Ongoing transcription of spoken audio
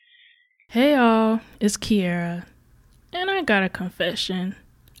Hey y'all, it's Kiera, and I got a confession.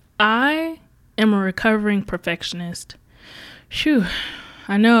 I am a recovering perfectionist. Phew,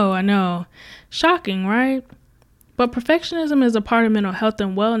 I know. Shocking, right? But perfectionism is a part of mental health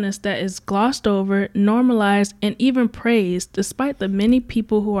and wellness that is glossed over, normalized, and even praised despite the many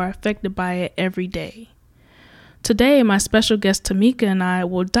people who are affected by it every day. Today, my special guest Tamika and I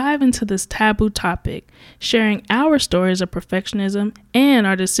will dive into this taboo topic, sharing our stories of perfectionism and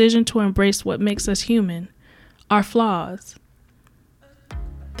our decision to embrace what makes us human, our flaws.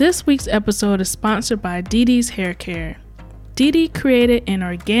 This week's episode is sponsored by DD's Hair Care. DD created an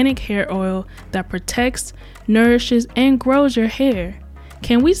organic hair oil that protects, nourishes, and grows your hair.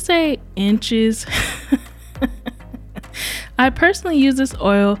 Can we say inches? I personally use this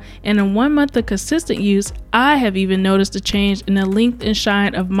oil, and in 1 month of consistent use, I have even noticed a change in the length and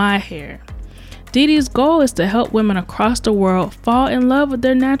shine of my hair. DD's goal is to help women across the world fall in love with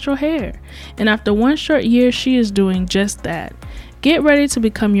their natural hair, and after 1 short year, she is doing just that. Get ready to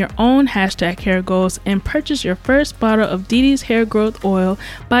become your own #hair goals and purchase your first bottle of DD's Hair Growth Oil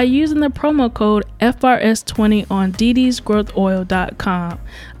by using the promo code FRS20 on dd'sgrowthoil.com.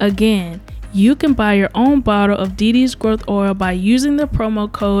 Again, you can buy your own bottle of DD's Growth Oil by using the promo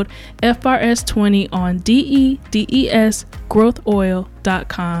code FRS20 on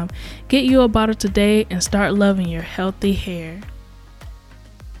dd'sgrowthoil.com. Get you a bottle today and start loving your healthy hair.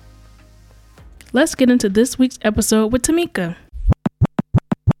 Let's get into this week's episode with Tamika.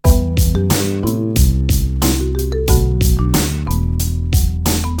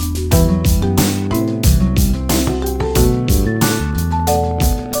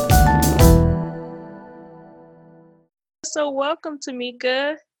 So welcome,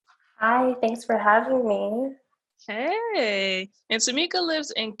 Tamika. Hi, thanks for having me. Hey, and Tamika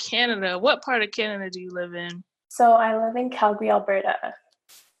lives in Canada. What part of Canada do you live in? So I live in Calgary, Alberta.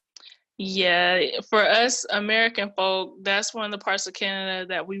 Yeah, for us American folk, that's one of the parts of Canada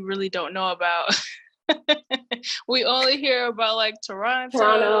that we really don't know about. We only hear about like Toronto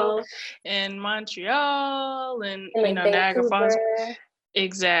Toronto and Montreal and, and like Niagara Falls. Vancouver.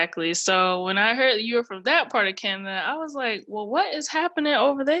 Exactly. So when I heard you were from that part of Canada, I was like, well, what is happening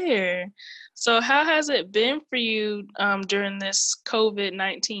over there? So how has it been for you during this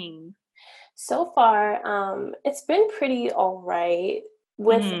COVID-19? So far, it's been pretty all right.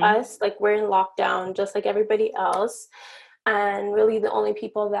 With Mm-hmm. us, like we're in lockdown just like everybody else. And really the only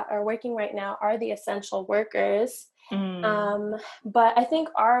people that are working right now are the essential workers. Mm. Um, but I think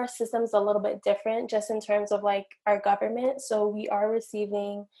our system's a little bit different just in terms of like our government. So we are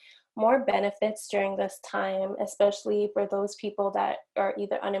receiving more benefits during this time, especially for those people that are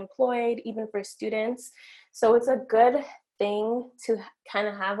either unemployed, even for students. So it's a good thing to kind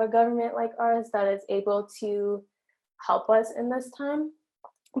of have a government like ours that is able to help us in this time.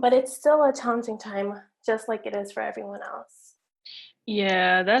 But it's still a challenging time, just like it is for everyone else.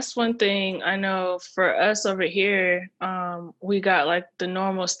 Yeah, that's one thing I know for us over here. We got like the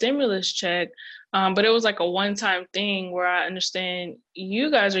normal stimulus check, but it was like a one-time thing where I understand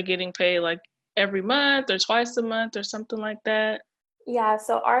you guys are getting paid like every month or twice a month or something like that. Yeah,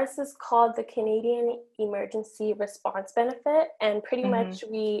 so ours is called the Canadian Emergency Response Benefit, and pretty Mm-hmm. much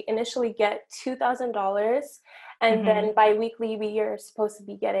we initially get $2,000, and Mm-hmm. then biweekly we are supposed to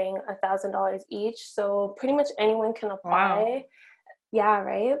be getting $1,000 each. So pretty much anyone can Wow. apply. Yeah,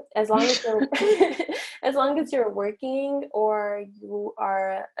 right. As long as you're as long as you're working or you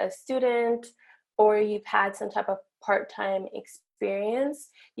are a student or you've had some type of part-time experience,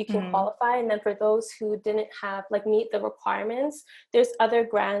 you can Mm-hmm. qualify. And then for those who didn't have like meet the requirements, there's other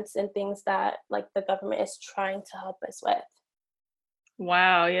grants and things that like the government is trying to help us with.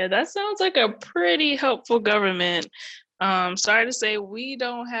 Wow, yeah, that sounds like a pretty helpful government. Sorry to say we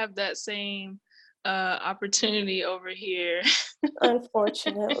don't have that same opportunity over here.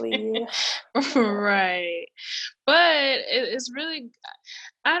 Unfortunately. Right. But it's really,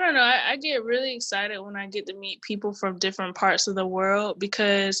 I don't know, I get really excited when I get to meet people from different parts of the world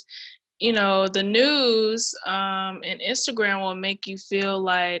because the news and Instagram will make you feel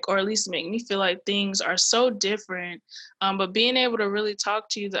like, or at least make me feel like things are so different. But being able to really talk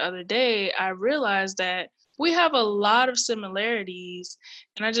to you the other day, I realized that we have a lot of similarities.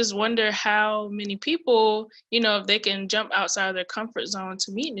 And I just wonder how many people, if they can jump outside of their comfort zone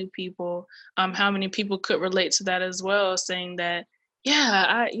to meet new people, how many people could relate to that as well, saying that, yeah,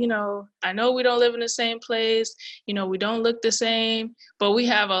 I know we don't live in the same place, we don't look the same, but we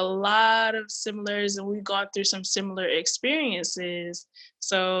have a lot of similarities and we've gone through some similar experiences.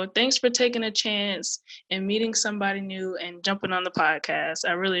 So thanks for taking a chance and meeting somebody new and jumping on the podcast.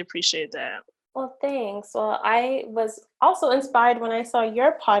 I really appreciate that. Well, thanks. Well, I was also inspired when I saw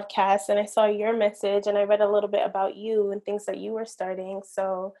your podcast and I saw your message and I read a little bit about you and things that you were starting.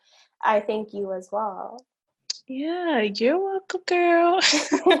 So I thank you as well. Yeah, you're welcome, girl.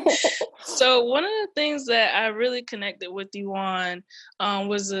 So one of the things that I really connected with you on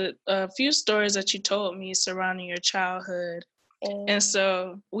was a few stories that you told me surrounding your childhood. And And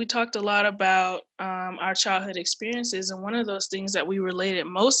so we talked a lot about our childhood experiences, and one of those things that we related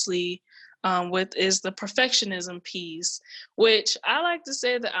mostly with is the perfectionism piece, which I like to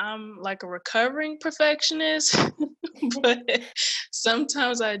say that I'm like a recovering perfectionist, but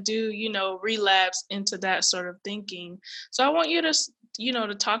sometimes I do, relapse into that sort of thinking. So I want you to,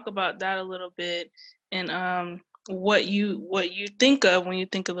 to talk about that a little bit and what you think of when you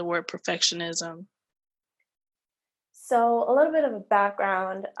think of the word perfectionism. so a little bit of a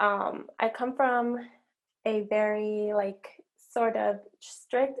background. I come from a very like sort of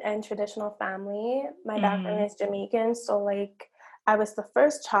strict and traditional family. My background Mm-hmm. is Jamaican, so like I was the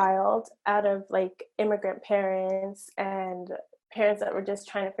first child out of like immigrant parents and parents that were just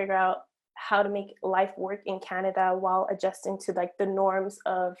trying to figure out how to make life work in Canada while adjusting to like the norms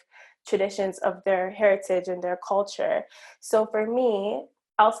of traditions of their heritage and their culture. So for me,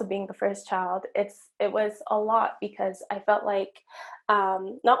 also being the first child, it was a lot because I felt like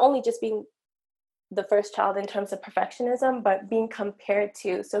not only just being the first child in terms of perfectionism, but being compared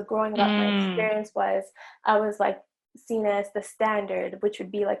to. So growing up, my Mm, experience was I was like seen as the standard, which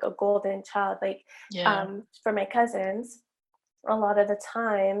would be like a golden child. Like yeah. for my cousins, a lot of the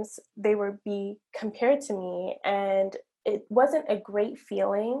times they would be compared to me, and it wasn't a great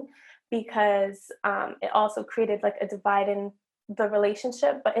feeling because it also created like a divide in the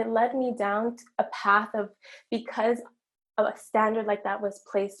relationship, but it led me down a path of because a standard like that was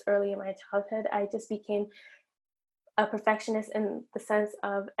placed early in my childhood, I just became a perfectionist in the sense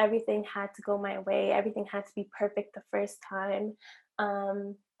of everything had to go my way, everything had to be perfect the first time.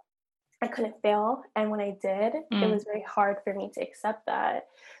 Um, I couldn't fail, and when I did, it Mm. was very hard for me to accept that.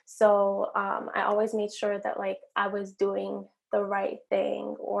 So I always made sure that like I was doing the right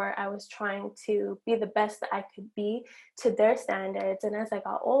thing, or I was trying to be the best that I could be to their standards. And as I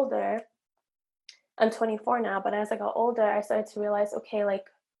got older, I'm 24 now, but as I got older, I started to realize, okay, like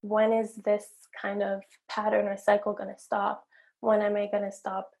when is this kind of pattern or cycle going to stop? When am I going to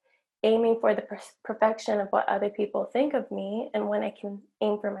stop aiming for the perfection of what other people think of me, and when I can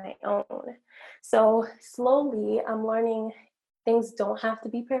aim for my own? So slowly, I'm learning things don't have to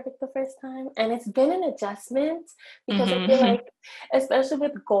be perfect the first time. And it's been an adjustment because I feel Mhm. like, especially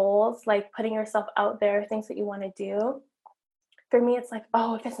with goals, like putting yourself out there, things that you want to do, for me, it's like,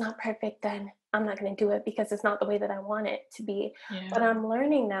 oh, if it's not perfect, then I'm not going to do it because it's not the way that I want it to be. But Yeah. I'm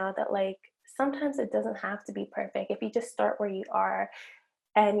learning now that, like, sometimes it doesn't have to be perfect. If you just start where you are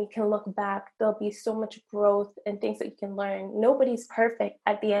and you can look back, there'll be so much growth and things that you can learn. Nobody's perfect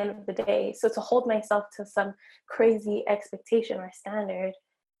at the end of the day. So to hold myself to some crazy expectation or standard,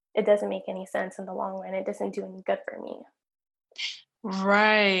 it doesn't make any sense in the long run. It doesn't do any good for me.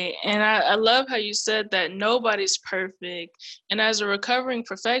 Right. And I love how you said that nobody's perfect. And as a recovering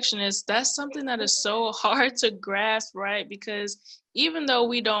perfectionist, that's something that is so hard to grasp, right? Because even though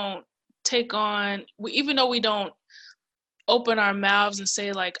we don't even though we don't open our mouths and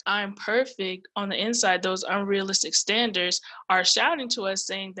say like I'm perfect, on the inside those unrealistic standards are shouting to us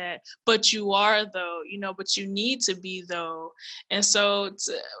saying that but you are though, but you need to be though. And so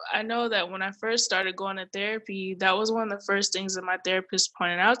I know that when I first started going to therapy, that was one of the first things that my therapist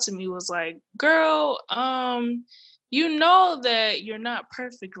pointed out to me was like, girl, you know that you're not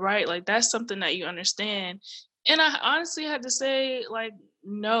perfect, right? Like that's something that you understand. And I honestly had to say like,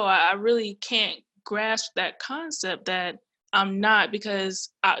 no, I really can't grasp that concept that I'm not, because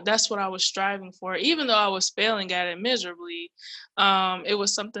that's what I was striving for. Even though I was failing at it miserably, it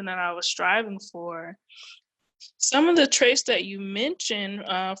was something that I was striving for. Some of the traits that you mentioned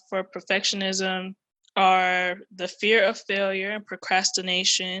for perfectionism are the fear of failure and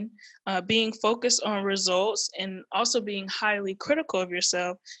procrastination, being focused on results, and also being highly critical of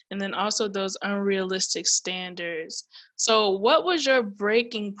yourself, and then also those unrealistic standards. So, what was your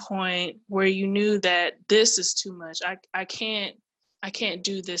breaking point where you knew that this is too much? I can't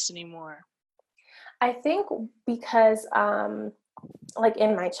do this anymore. I think because like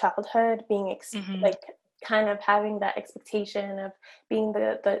in my childhood being Mm-hmm. like kind of having that expectation of being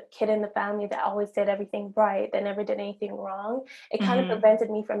the kid in the family that always did everything right, that never did anything wrong, it kind of Mm-hmm. prevented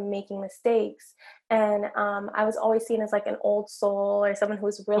me from making mistakes. And I was always seen as like an old soul or someone who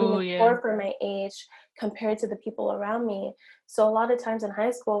was really Oh yeah. mature for my age compared to the people around me. So a lot of times in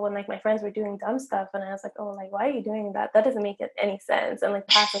high school, when like my friends were doing dumb stuff, and I was like, "Oh, like why are you doing that? That doesn't make any sense," and like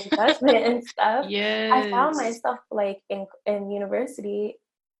passing judgment and stuff. I found Yes. myself like in university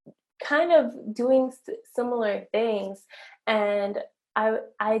kind of doing similar things, and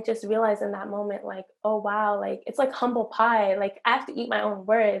I just realized in that moment, like, oh wow, like it's like humble pie, like I have to eat my own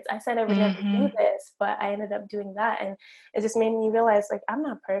words. I said I would never Mm-hmm. do this, but I ended up doing that, and it just made me realize, like, I'm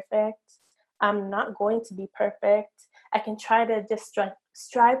not perfect. I'm not going to be perfect. I can try to just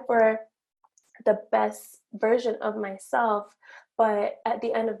strive for the best version of myself, but at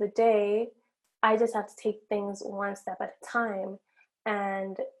the end of the day, I just have to take things one step at a time.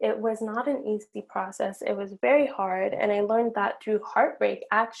 And it was not an easy process. It was very hard. And I learned that through heartbreak,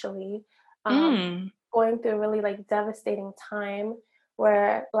 actually, um, Mm. going through a really like devastating time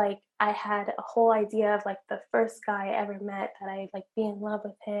where like I had a whole idea of like the first guy I ever met that I'd like be in love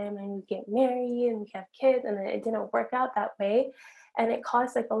with him and we'd get married and we have kids, and then it didn't work out that way. And it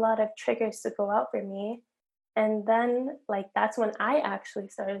caused like a lot of triggers to go out for me. And then like that's when I actually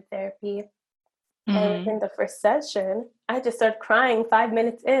started therapy. And Mm-hmm. within the first session, I just started crying 5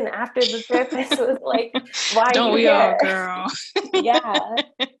 minutes in after the therapist was like, "Why are Don't you we all, here?" girl? Yeah.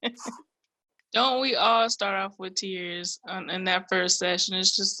 Don't we all start off with tears in that first session?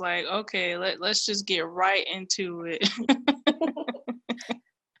 It's just like, okay, let's just get right into it.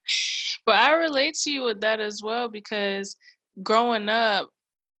 But I relate to you with that as well because growing up,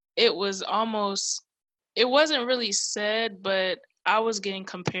 it was almost, it wasn't really said, but I was getting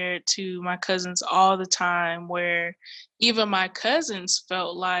compared to my cousins all the time, where even my cousins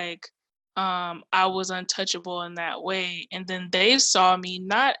felt like I was untouchable in that way. And then they saw me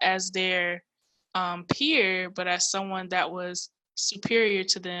not as their peer, but as someone that was superior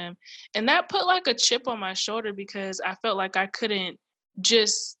to them. And that put like a chip on my shoulder because I felt like I couldn't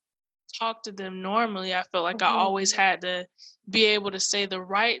just talk to them normally. I felt like I always Mhm. had to be able to say the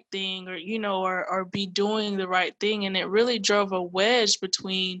right thing, or or be doing the right thing, and it really drove a wedge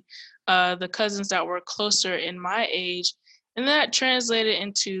between the cousins that were closer in my age, and that translated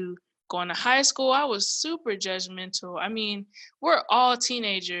into going to high school. I was super judgmental. I mean, we're all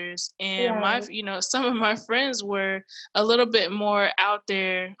teenagers, and my Right. some of my friends were a little bit more out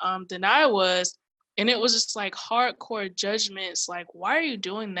there than I was, and it was just like hardcore judgments, like, why are you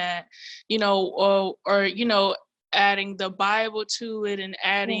doing that? Or adding the Bible to it and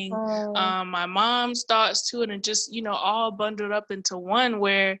adding Mhm. my mom's thoughts to it, and just all bundled up into one,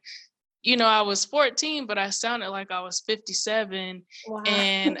 where I was 14, but I sounded like I was 57. Wow.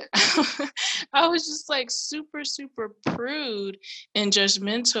 And I was just like super, super prude and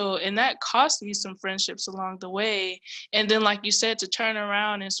judgmental. And that cost me some friendships along the way. And then, like you said, to turn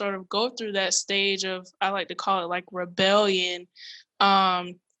around and sort of go through that stage of, I like to call it like rebellion.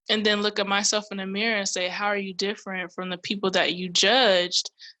 Um, and then look at myself in the mirror and say, how are you different from the people that you judged?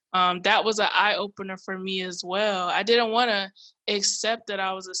 That was an eye opener for me as well. I didn't want to accept that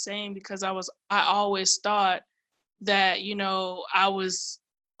I was the same because I always thought that I was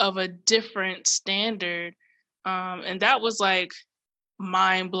of a different standard, and that was like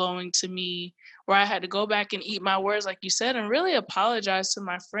mind blowing to me, where I had to go back and eat my words, like you said, and really apologize to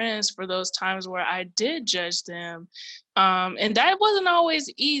my friends for those times where I did judge them. And that wasn't always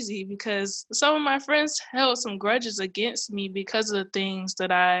easy because some of my friends held some grudges against me because of the things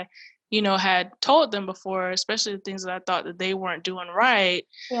that I had told them before, especially the things that I thought that they weren't doing right.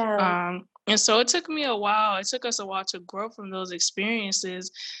 Yeah. And so it took me a while. It took us a while to grow from those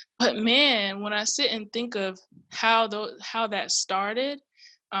experiences. But man, when I sit and think of how that started,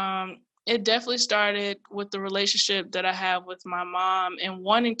 it definitely started with the relationship that I have with my mom and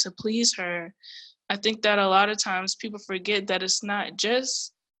wanting to please her. I think that a lot of times people forget that it's not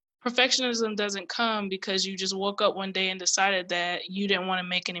just perfectionism doesn't come because you just woke up one day and decided that you didn't want to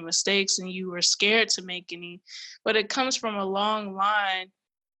make any mistakes and you were scared to make any, but it comes from a long line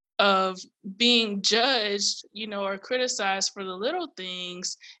of being judged, or criticized for the little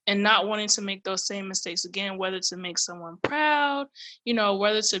things and not wanting to make those same mistakes again, whether to make someone proud,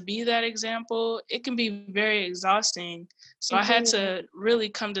 whether to be that example. It can be very exhausting. So I had Mhm. to really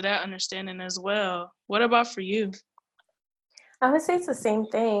come to that understanding as well. What about for you? I would say it's the same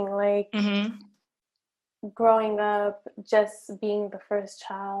thing. Like Mhm. growing up, just being the first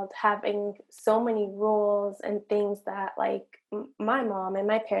child, having so many rules and things that like my mom and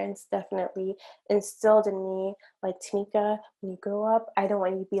my parents definitely instilled in me, like, Tamika, when you grow up, I don't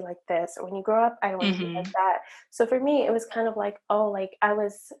want you to be like this, or when you grow up, I don't want you to be like Mm-hmm. that. So for me, it was kind of like, oh, like I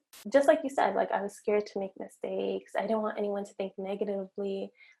was, just like you said, like I was scared to make mistakes. I didn't want anyone to think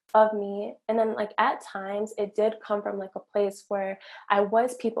negatively of me. And then like at times it did come from like a place where I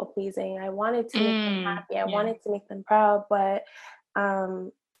was people pleasing. I wanted to make them happy. I Yeah. wanted to make them proud, but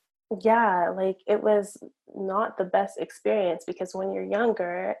um yeah, like it was not the best experience, because when you're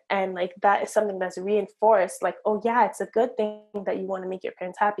younger and like that is something that's reinforced, like, oh yeah, it's a good thing that you want to make your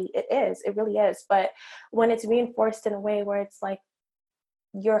parents happy. It is, it really is. But when it's reinforced in a way where it's like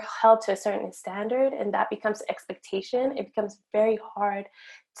you're held to a certain standard and that becomes expectation, it becomes very hard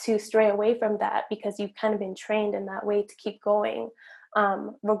to stray away from that, because you've kind of been trained in that way to keep going.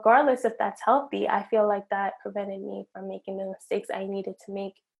 Regardless if that's healthy, I feel like that prevented me from making the mistakes I needed to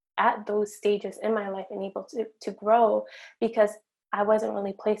make at those stages in my life and able to grow, because I wasn't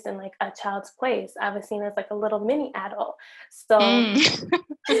really placed in like a child's place. I was seen as like a little mini adult. So Mm.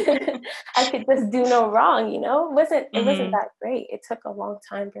 I could just do no wrong, you know? It wasn't Mm-hmm. that great. It took a long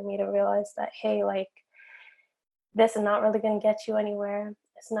time for me to realize that, hey, like this is not really gonna get you anywhere.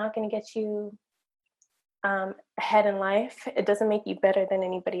 It's not gonna get you ahead in life. It doesn't make you better than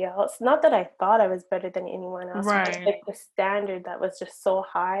anybody else. Not that I thought I was better than anyone else, but Right. like the standard that was just so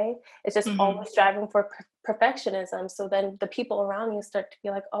high. It's just Mm-hmm. always striving for perfectionism. So then the people around you start to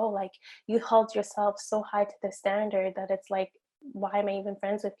be like, oh, like you held yourself so high to the standard that it's like, why am I even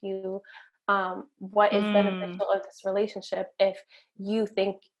friends with you? What is Mm. beneficial of this relationship if you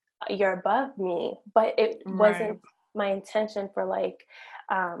think you're above me? But it Right. wasn't my intention for like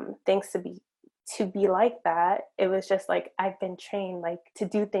things to be like that. It was just like I've been trained like to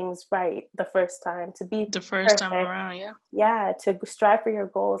do things right the first time, to be The first time perfect. around, yeah. Yeah, to strive for your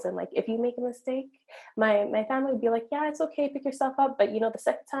goals. And like if you make a mistake, my family would be like, yeah, it's okay, pick yourself up, but you know, the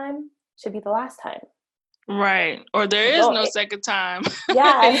second time should be the last time. Right. Or there is Don't no second time.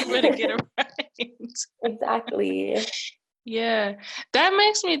 yeah. You better get it right. Exactly. Yeah, that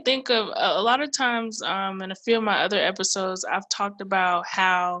makes me think of a lot of times in a few of my other episodes, I've talked about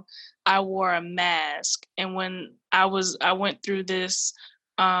how I wore a mask. And when I went through this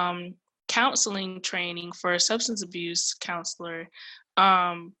um, counseling training for a substance abuse counselor,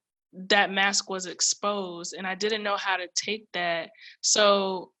 um, that mask was exposed and I didn't know how to take that.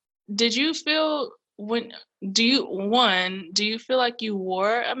 So, did you feel when, do you feel like you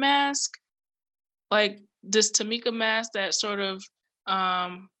wore a mask? Like this Tamika Mask that sort of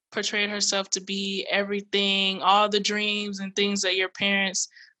portrayed herself to be everything, all the dreams and things that your parents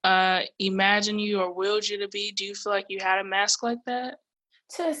imagine you or willed you to be. Do you feel like you had a mask like that?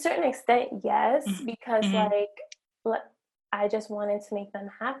 To a certain extent, yes, because Mm-hmm. li- I just wanted to make them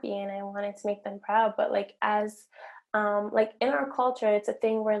happy and I wanted to make them proud. But like as like in our culture, it's a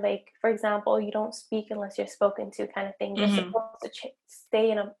thing where like, for example, you don't speak unless you're spoken to, kind of thing. You're Mm-hmm. supposed to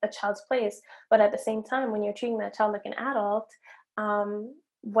stay in a child's place, but at the same time, when you're treating that child like an adult,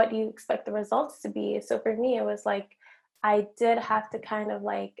 what do you expect the results to be? So for me, it was like I did have to kind of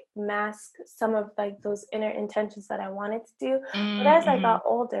like mask some of like those inner intentions that I wanted to do. But as I Mm-hmm. got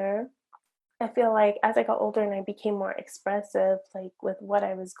older, I feel like as I got older and I became more expressive, like with what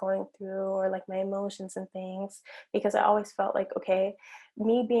I was going through or like my emotions and things, because I always felt like, okay,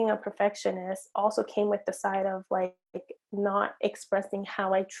 me being a perfectionist also came with the side of like not expressing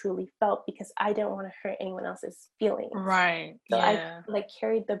how I truly felt, because I didn't want to hurt anyone else's feelings. Right. So I Yeah. like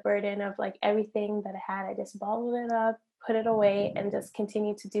carried the burden of like everything that I had. I just bottled it up, put it away, and just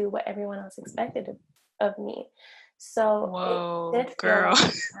continued to do what everyone else expected of me. So it Whoa, did feel girl. like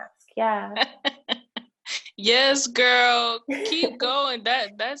a mask. Yeah. Yes, girl. Keep going.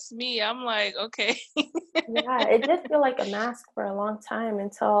 That's me. I'm like, okay. Yeah, it did feel like a mask for a long time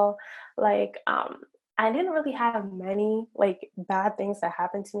until like I didn't really have many like bad things that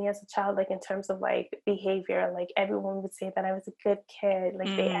happened to me as a child, like in terms of like behavior. Like everyone would say that I was a good kid. Like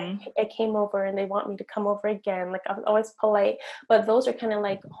Mm-hmm. I came over and they want me to come over again. Like I was always polite, but those are kind of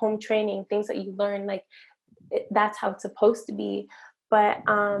like home training things that you learn. Like that's how it's supposed to be. But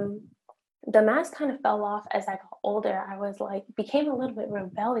the mask kind of fell off as I got older. I was like, became a little bit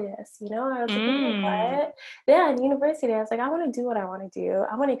rebellious, you know? I was like, you know Mm. what? Yeah, in university, I was like, I want to do what I want to do.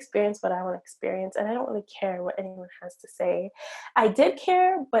 I want to experience what I want to experience. And I don't really care what anyone has to say. I did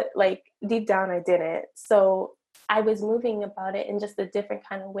care, but like deep down, I didn't. So I was moving about it in just a different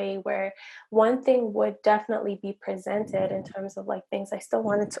kind of way where one thing would definitely be presented in terms of like things I still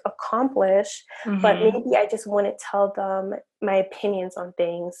wanted to accomplish, but Mm-hmm. maybe I just wouldn't tell them my opinions on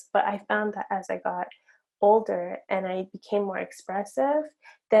things. But I found that as I got older and I became more expressive,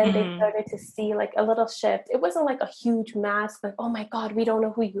 then they Mhm. started to see like a little shift. It wasn't like a huge mask, like, oh my God, we don't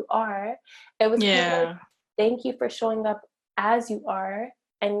know who you are. It was kind of like, Yeah. thank you for showing up as you are,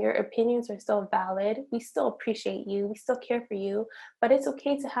 and your opinions are still valid. We still appreciate you. We still care for you, but it's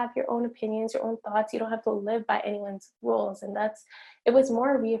okay to have your own opinions, your own thoughts. You don't have to live by anyone's rules. And it was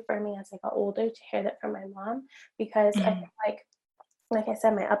more reaffirming as I got older to hear that from my mom, because I Mhm. feel like I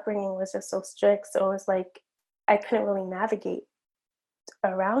said, my upbringing was just so strict. So it was like I couldn't really navigate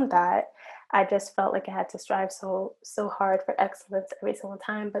around that. I just felt like I had to strive so hard for excellence every single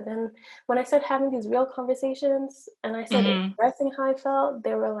time. But then when I started having these real conversations and I started Mhm. expressing how I felt,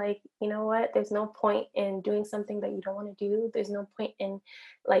 they were like, you know what? There's no point in doing something that you don't want to do. There's no point in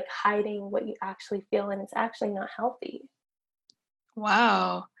like hiding what you actually feel, and it's actually not healthy.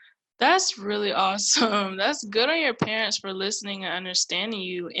 Wow. That's really awesome. That's good on your parents for listening and understanding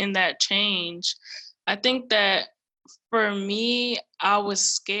you in that change. I think that for me, I was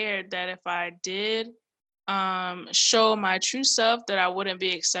scared that if I did show my true self that I wouldn't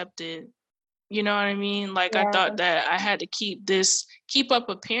be accepted. You know what I mean? Like I thought Yeah. that I had to keep up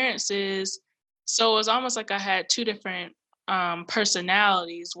appearances. So it was almost like I had two different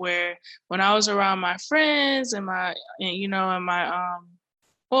personalities where when I was around my friends and my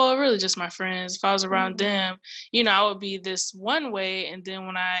well, really just my friends. If I was around Mhm. them, I would be this one way, and then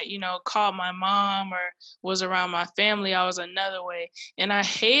when I, called my mom or was around my family, I was another way. And I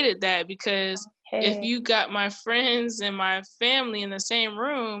hated that because if Okay. you got my friends and my family in the same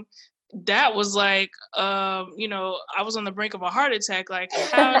room, that was like, I was on the brink of a heart attack. Like,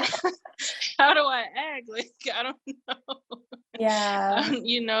 how how do I act? Like, I don't know. Yeah.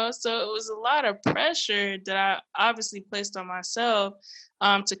 So it was a lot of pressure that I obviously placed on myself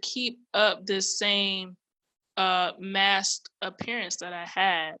to keep up this same masked appearance that I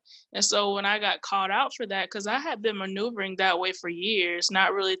had. And so when I got called out for that, because I had been maneuvering that way for years,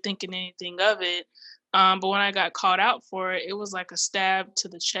 not really thinking anything of it. But when I got called out for it, it was like a stab to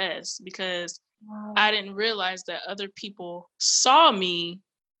the chest because Wow. I didn't realize that other people saw me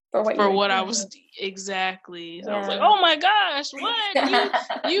For what you for were what I was doing. exactly. So I was like, Yeah. "Oh my gosh, what?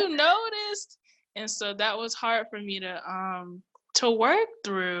 You noticed?" And so that was hard for me to work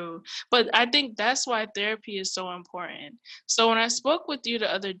through. But I think that's why therapy is so important. So when I spoke with you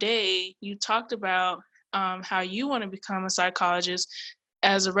the other day, you talked about how you want to become a psychologist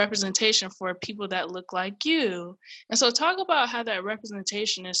as a representation for people that look like you. And so talk about how that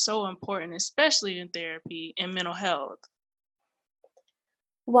representation is so important, especially in therapy and mental health.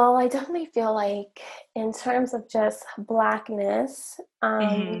 Well, I definitely feel like in terms of just Blackness,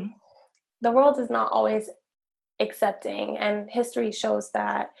 Mhm. the world is not always accepting, and history shows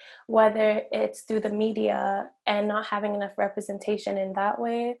that, whether it's through the media and not having enough representation in that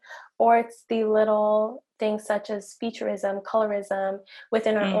way, or it's the little things such as featureism, colorism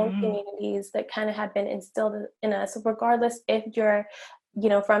within our own Mhm. communities that kind of have been instilled in us, regardless if you're,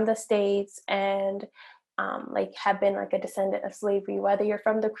 from the States and like have been like a descendant of slavery, whether you're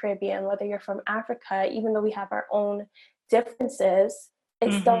from the Caribbean, whether you're from Africa, even though we have our own differences,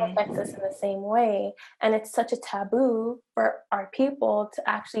 it still Mhm. affects us in the same way. And it's such a taboo for our people to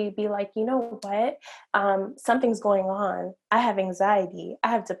actually be like, you know what, something's going on. I have anxiety, I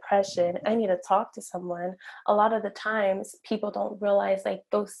have depression, I need to talk to someone. A lot of the times people don't realize like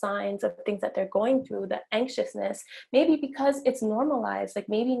those signs of things that they're going through, the anxiousness, maybe because it's normalized. Like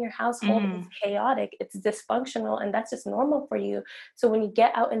maybe in your household it's Mhm. chaotic, it's dysfunctional, and that's just normal for you. So when you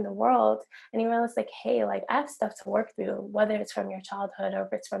get out in the world and you realize like, hey, like I have stuff to work through, whether it's from your childhood or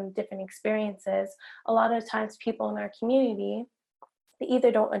if it's from different experiences, a lot of times people in our community, they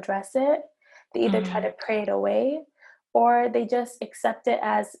either don't address it, they either try Mhm. to pray it away, or they just accept it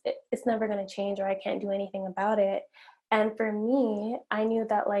as it's never going to change or I can't do anything about it. And for me, I knew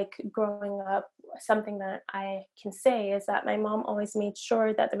that like growing up, something that I can say is that my mom always made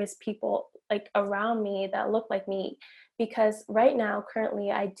sure that there was people like around me that looked like me. Because right now,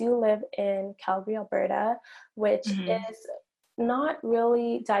 currently, I do live in Calgary, Alberta, which Mhm. is not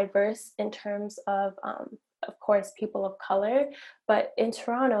really diverse in terms of course, people of color. But in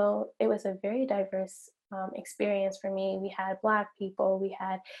Toronto, it was a very diverse experience for me. We had Black people, we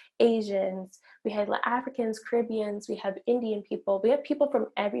had Asians, we had Africans, Caribbeans, we have Indian people. We have people from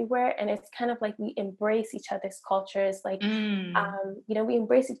everywhere, and it's kind of like we embrace each other's cultures. Like, Mm. we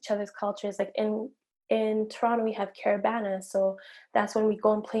embrace each other's cultures. Like in Toronto, we have Caravana, so that's when we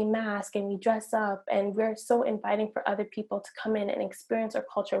go and play mask and we dress up, and we're so inviting for other people to come in and experience our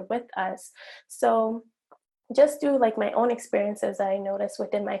culture with us. So just through like my own experiences that I noticed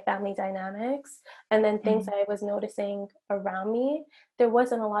within my family dynamics, and then things Mhm. that I was noticing around me, there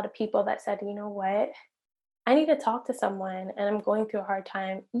wasn't a lot of people that said, you know what? I need to talk to someone and I'm going through a hard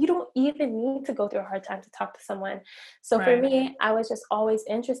time. You don't even need to go through a hard time to talk to someone. So for Right. me, I was just always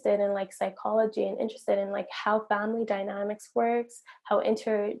interested in like psychology and interested in like how family dynamics works, how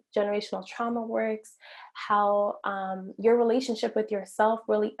intergenerational trauma works, how your relationship with yourself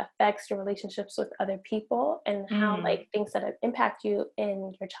really affects your relationships with other people, and how Mm. like things that have impact you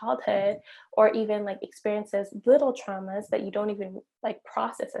in your childhood or even like experiences little traumas that you don't even like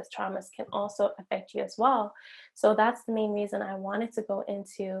process as traumas can also affect you as well. So that's the main reason I wanted to go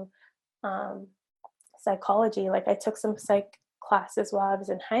into um, psychology. Like I took some psych classes while I was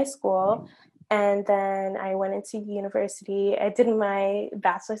in high school, and then I went into university. I did my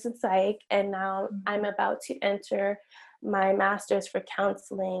bachelor's in psych, and now I'm about to enter my master's for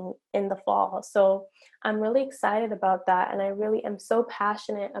counseling in the fall. So I'm really excited about that. And I really am so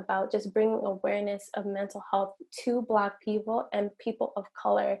passionate about just bringing awareness of mental health to Black people and people of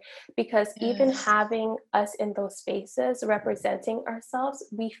color, because even Yes. having us in those spaces representing ourselves,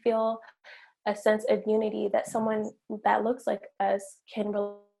 we feel a sense of unity that someone that looks like us can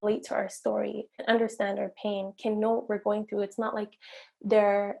relate to our story, can understand our pain, can know what we're going through. It's not like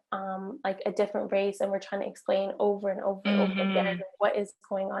they're like a different race and we're trying to explain over and over and over again Mm-hmm. what is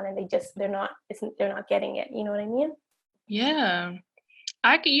going on, and they're not getting it. You know what I mean? Yeah.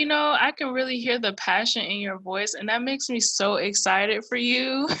 I can really hear the passion in your voice, and that makes me so excited for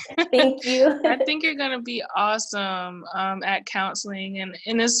you. Thank you. I think you're gonna be awesome at counseling, and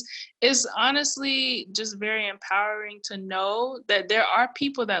it's honestly just very empowering to know that there are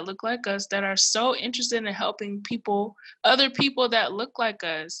people that look like us that are so interested in helping other people that look like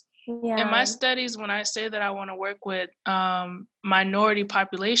us. In my Yeah, studies, when I say that I want to work with minority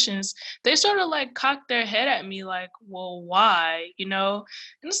populations, they sort of like cock their head at me like, well, why? And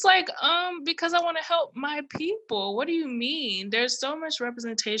it's like, because I want to help my people. What do you mean? There's so much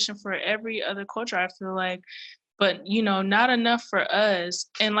representation for every other culture, I feel like, but not enough for us.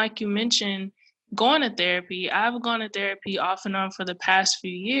 And like you mentioned, going to therapy, I've gone to therapy off and on for the past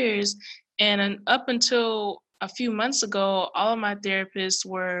few years. And up until a few months ago, all of my therapists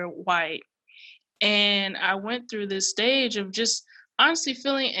were white. And I went through this stage of just honestly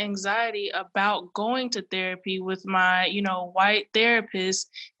feeling anxiety about going to therapy with my, white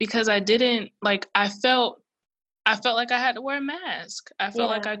therapist, because I didn't like I felt like I had to wear a mask. I felt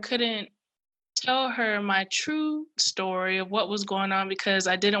like yeah, I couldn't tell her my true story of what was going on, because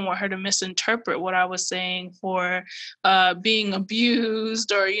I didn't want her to misinterpret what I was saying for being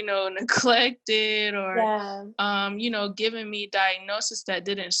abused or neglected, or yeah, giving me diagnosis that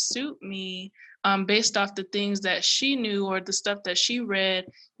didn't suit me, based off the things that she knew or the stuff that she read,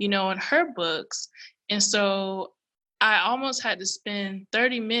 in her books. And so I almost had to spend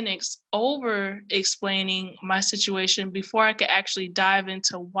 30 minutes over explaining my situation before I could actually dive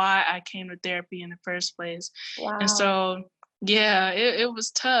into why I came to therapy in the first place. And wow, so, yeah, it was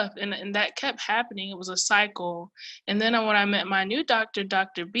tough. And that kept happening. It was a cycle. And then when I met my new doctor,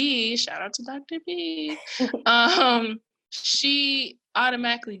 Dr. B, shout out to Dr. B, um, she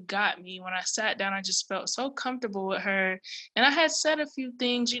automatically got me. When I sat down, I just felt so comfortable with her. And I had said a few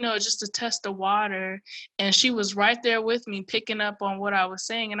things, just to test the water, and she was right there with me picking up on what I was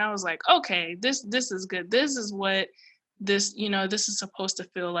saying, and I was like, okay, this is good. This is what this is supposed to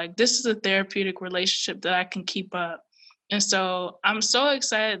feel like. This is a therapeutic relationship that I can keep up. And so I'm so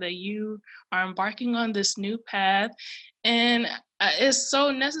excited that you are embarking on this new path, and it's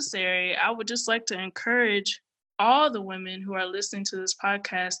so necessary. I would just like to encourage all the women who are listening to this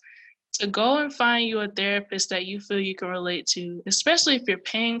podcast to go and find you a therapist that you feel you can relate to, especially if you're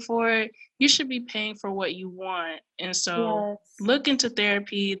paying for it. You should be paying for what you want. And so yes. look into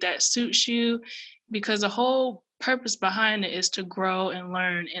therapy that suits you, because the whole purpose behind it is to grow and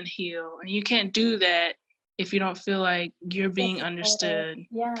learn and heal. And you can't do that if you don't feel like you're Feel being supported. understood.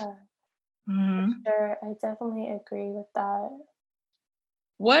 Yeah, for Mhm. sure. I definitely agree with that.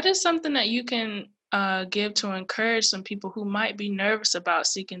 What is something that you can give to encourage some people who might be nervous about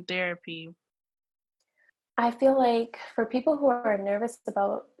seeking therapy? I feel like for people who are nervous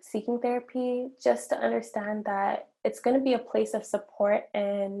about seeking therapy, just to understand that it's going to be a place of support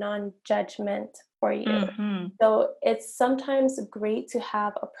and non judgment for you. Mhm. So it's sometimes great to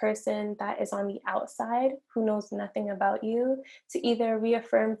have a person that is on the outside who knows nothing about you to either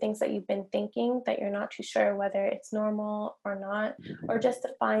reaffirm things that you've been thinking that you're not too sure whether it's normal or not, or just to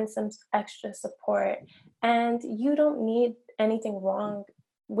find some extra support. And you don't need anything wrong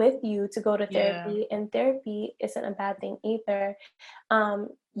with you to go to Yeah. therapy, and therapy isn't a bad thing either.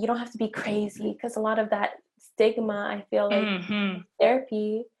 You don't have to be crazy, because a lot of that stigma, I feel like, Mhm.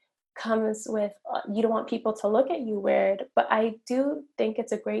 therapy comes with you don't want people to look at you weird. But I do think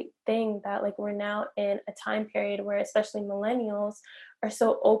it's a great thing that like we're now in a time period where especially millennials are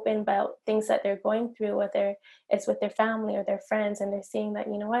so open about things that they're going through, whether it's with their family or their friends, and they're seeing that,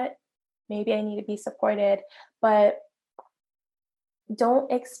 you know what, maybe I need to be supported. But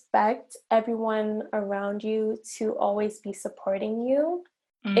don't expect everyone around you to always be supporting you.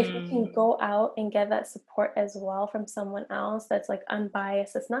 If you can Mm. go out and get that support as well from someone else that's like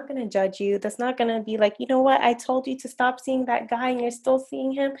unbiased, that's not going to judge you, that's not going to be like, you know what, I told you to stop seeing that guy and you're still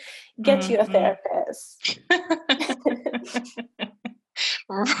seeing him, get you a Mhm. therapist.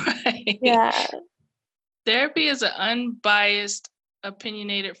 Right. Yeah, Therapy is an unbiased,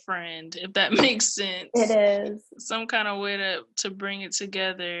 opinionated friend, if that makes it sense. is. Some kind of way to bring it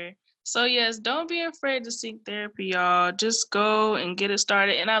together. So yes, don't be afraid to seek therapy, y'all. Just go and get it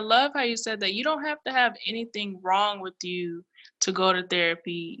started. And I love how you said that you don't have to have anything wrong with you to go to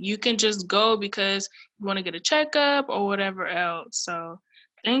therapy. You can just go because you want to get a checkup or whatever else. So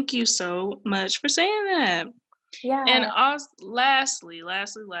thank you so much for saying that. And Yeah. also, lastly,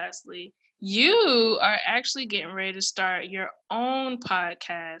 you are actually getting ready to start your own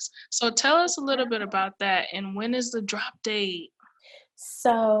podcast. So tell us a little bit about that and when is the drop date?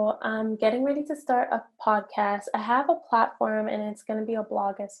 So I'm getting ready to start a podcast. I have a platform and it's going to be a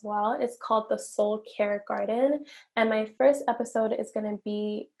blog as well. It's called The Soul Care Garden. And my first episode is going to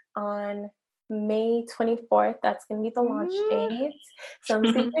be on May 24th. That's going to be the launch date. So I'm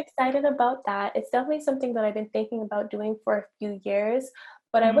super excited about that. It's definitely something that I've been thinking about doing for a few years,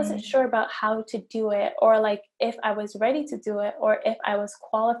 but I wasn't Mm, sure about how to do it, or like if I was ready to do it, or if I was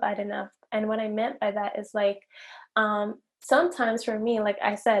qualified enough. And what I meant by that is like, sometimes for me, like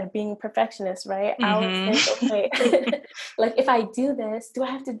I said, being a perfectionist, right? I would think, mhm. okay, like if I do this, do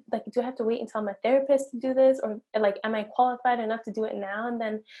I have to wait until I'm a therapist to do this? Or like, am I qualified enough to do it now? And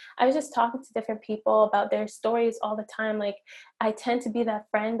then I was just talking to different people about their stories all the time. Like I tend to be that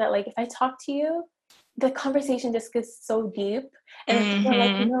friend that like, if I talk to you, the conversation just gets so deep. And then people are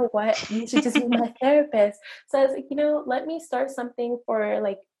like, you Mhm. know what, you should just be my therapist. So I was like, let me start something for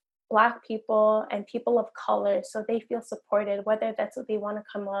like Black people and people of color so they feel supported, whether that's what they want to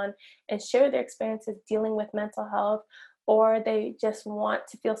come on and share their experiences dealing with mental health, or they just want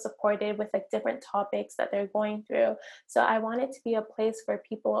to feel supported with like different topics that they're going through. So I want it to be a place where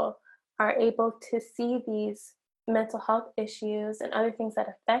people are able to see these mental health issues and other things that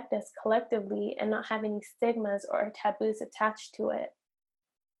affect us collectively and not have any stigmas or taboos attached to it.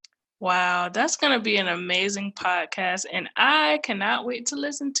 Wow, that's going to be an amazing podcast, and I cannot wait to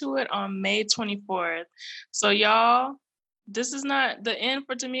listen to it on May 24th. So, y'all, this is not the end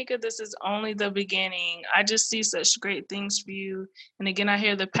for Tamika. This is only the beginning. I just see such great things for you. And again, I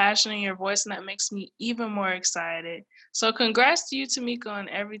hear the passion in your voice, and that makes me even more excited. So, congrats to you, Tamika, on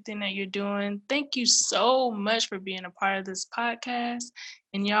everything that you're doing. Thank you so much for being a part of this podcast.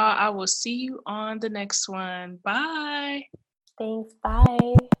 And, y'all, I will see you on the next one. Bye. Thanks.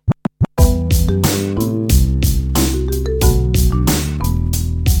 Bye.